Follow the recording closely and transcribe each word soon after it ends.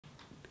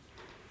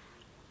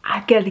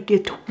gotta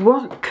get to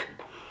work.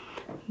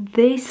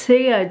 They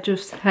say I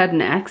just had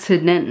an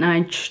accident and I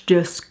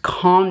just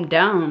calm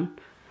down.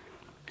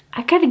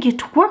 I gotta get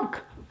to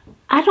work.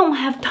 I don't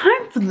have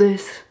time for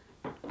this.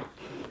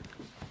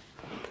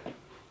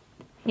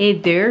 Hey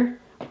there,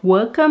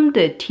 welcome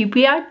to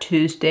TBI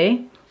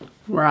Tuesday,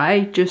 where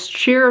I just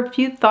share a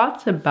few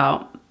thoughts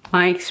about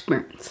my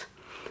experience.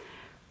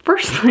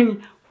 Firstly,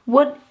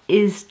 what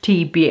is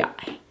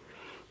TBI?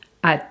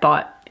 I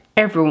thought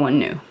everyone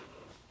knew,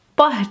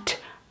 but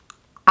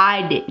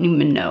I didn't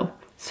even know.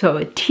 So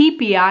a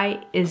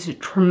TBI is a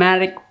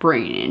traumatic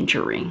brain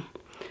injury.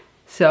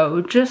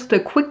 So just a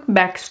quick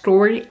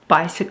backstory,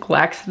 bicycle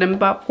accident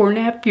about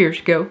 4.5 years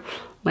ago,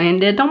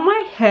 landed on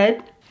my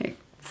head.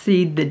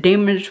 See, the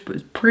damage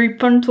was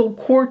prefrontal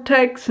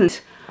cortex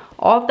and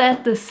all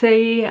that to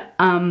say,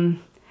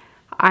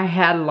 I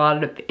had a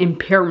lot of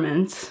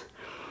impairments.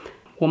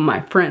 Well,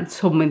 my friends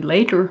told me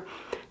later,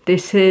 they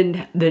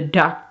said the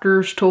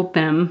doctors told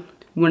them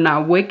when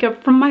I wake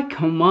up from my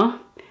coma,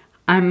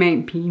 I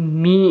might be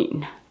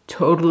mean,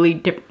 totally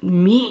different,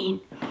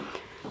 mean.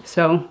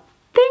 So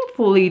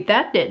thankfully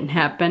that didn't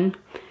happen.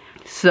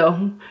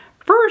 So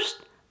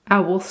first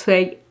I will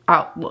say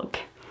outlook.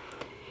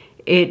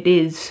 It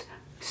is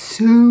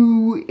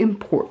so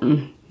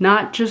important,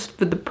 not just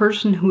for the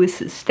person who has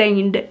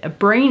sustained a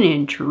brain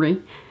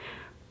injury,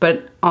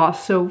 but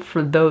also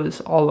for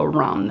those all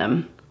around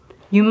them.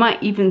 You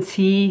might even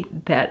see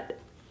that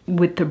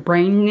with the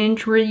brain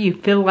injury, you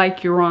feel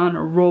like you're on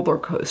a roller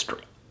coaster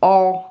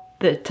all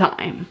the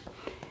time.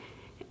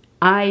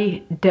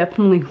 I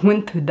definitely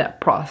went through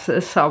that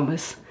process. I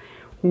was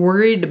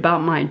worried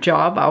about my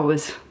job. I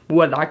was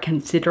what I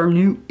consider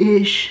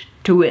new-ish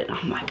to it.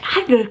 I'm like,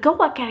 I gotta go,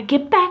 I gotta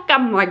get back.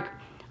 I'm like,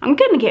 I'm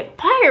gonna get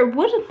fired.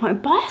 What is my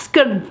boss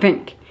gonna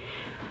think?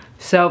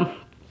 So,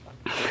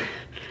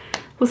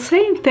 well,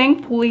 saying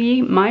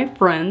thankfully, my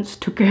friends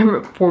took care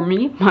of it for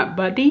me. My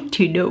buddy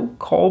Tito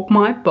called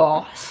my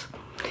boss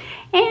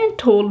and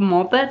told him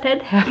all that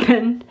had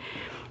happened.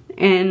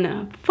 And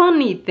a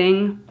funny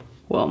thing,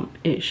 well,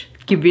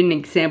 give you an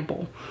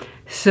example.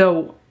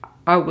 So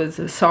I was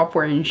a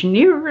software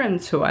engineer,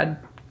 and so I'd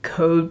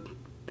code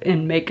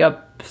and make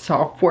up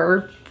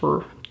software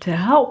to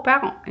help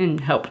out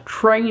and help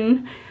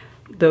train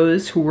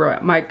those who were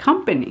at my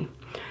company.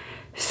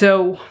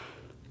 So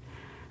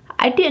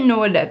I didn't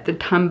know it at the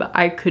time, but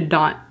I could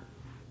not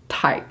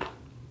type.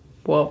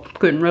 Well,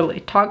 couldn't really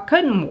talk,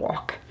 couldn't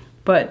walk.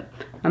 But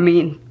I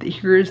mean,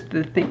 here's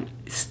the thing.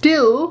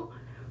 Still,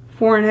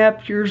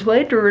 4.5 years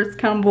later, it's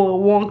kind of a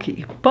little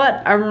wonky.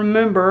 But I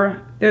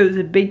remember it was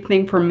a big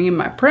thing for me and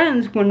my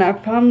friends when I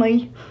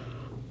finally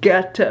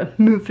got to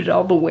move it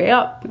all the way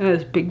up. It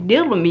was a big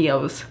deal to me. I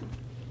was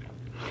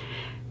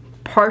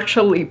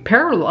partially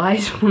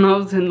paralyzed when I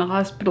was in the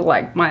hospital.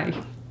 Like,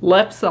 my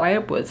left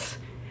side was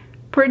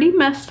pretty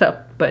messed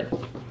up. But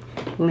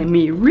let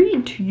me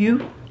read to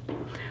you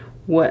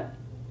what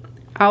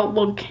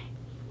outlook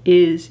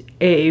is: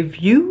 a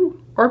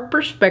view or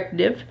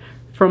perspective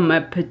from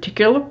a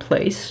particular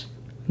place,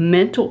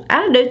 mental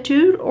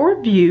attitude or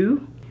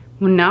view.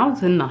 When I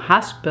was in the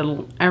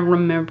hospital, I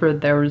remember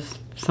there was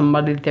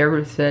somebody there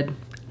who said,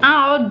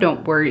 "Oh,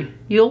 don't worry,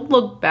 you'll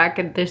look back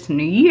at this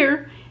in a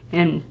year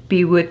and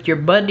be with your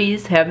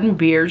buddies having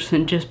beers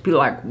and just be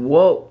like,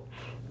 whoa,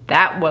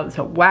 that was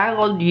a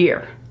wild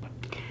year."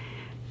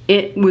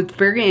 It was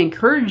very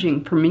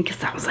encouraging for me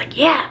because I was like,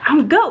 yeah,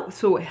 I'm go.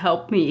 So it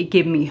helped me, it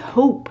gave me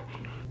hope.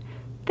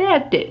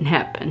 That didn't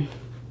happen,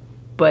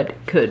 but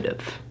it could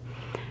have.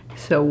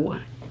 So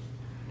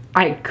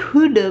I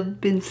could have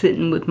been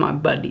sitting with my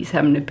buddies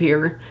having a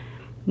beer.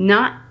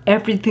 Not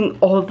everything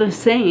all the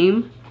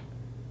same,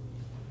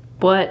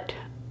 but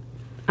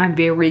I'm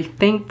very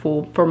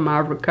thankful for my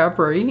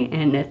recovery,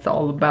 and it's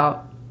all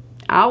about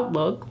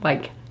outlook.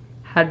 Like,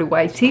 how do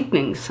I see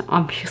things?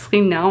 Obviously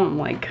now I'm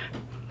like,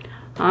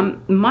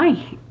 I'm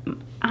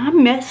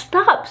messed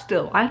up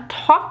still. I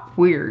talk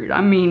weird.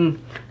 I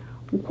mean,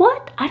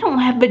 what? I don't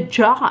have a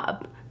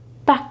job.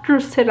 Doctor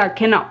said I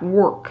cannot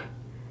work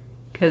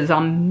because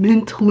I'm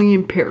mentally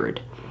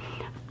impaired.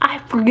 I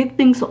forget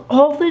things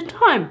all the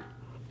time.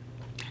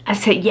 I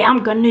say, yeah,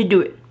 I'm gonna do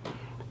it.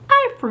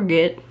 I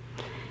forget.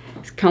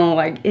 It's kind of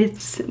like,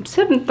 it's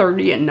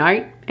 7:30 at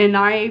night and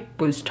I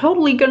was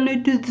totally gonna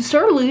do this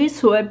early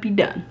so I'd be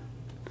done.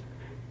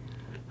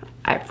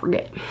 I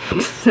forget.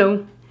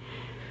 So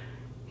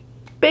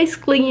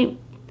basically,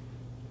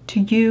 to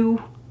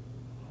you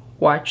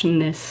watching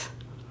this,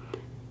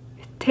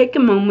 take a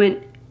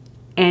moment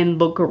and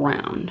look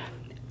around.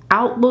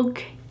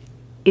 Outlook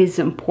is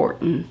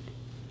important.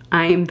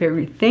 I am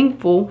very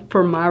thankful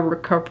for my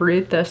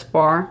recovery thus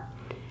far,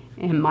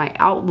 and my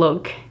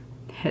outlook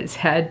has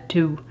had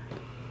to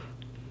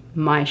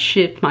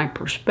shift my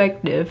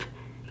perspective.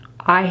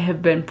 I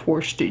have been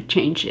forced to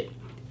change it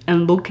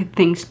and look at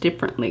things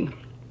differently.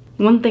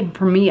 One thing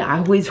for me, I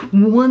always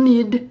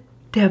wanted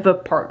to have a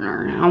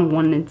partner. I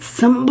wanted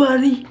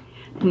somebody,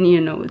 and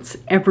you know, it's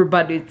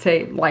everybody would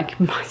say, like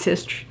my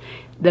sister,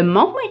 the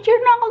moment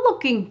you're not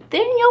looking,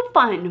 then you'll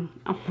find them.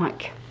 I'm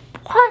like,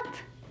 what?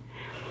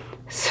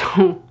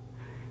 So,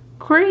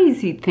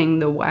 crazy thing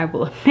though, I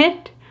will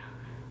admit.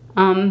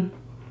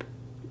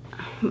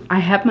 I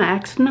had my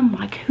accident. I'm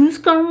like, who's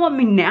gonna want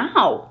me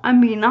now? I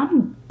mean,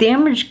 I'm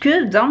damaged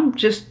goods. I'm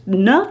just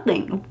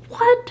nothing.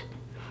 What?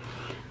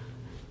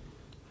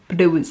 But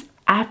it was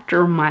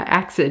after my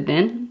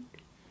accident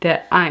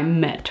that I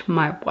met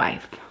my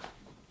wife.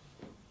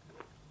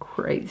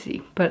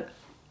 Crazy. But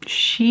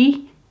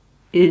she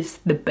is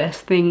the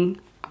best thing,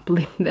 I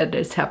believe, that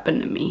has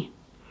happened to me.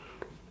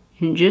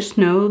 And just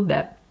know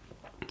that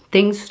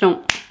things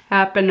don't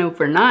happen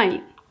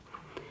overnight.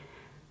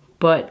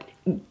 But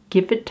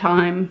give it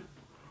time,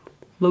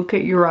 look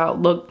at your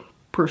outlook,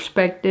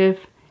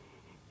 perspective,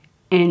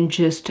 and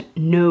just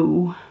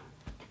know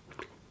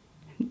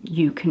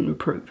you can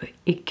improve.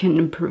 It can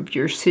improve.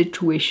 Your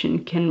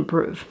situation can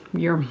improve.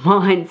 Your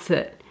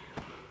mindset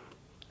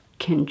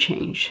can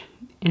change.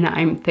 And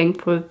I'm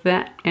thankful for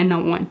that. And I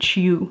want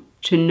you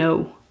to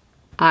know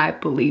I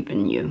believe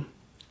in you.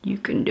 You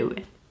can do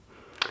it.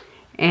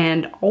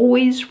 And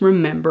always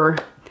remember,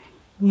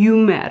 you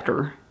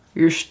matter.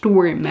 Your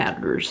story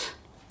matters.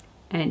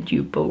 And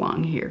you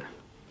belong here.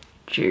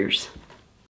 Cheers.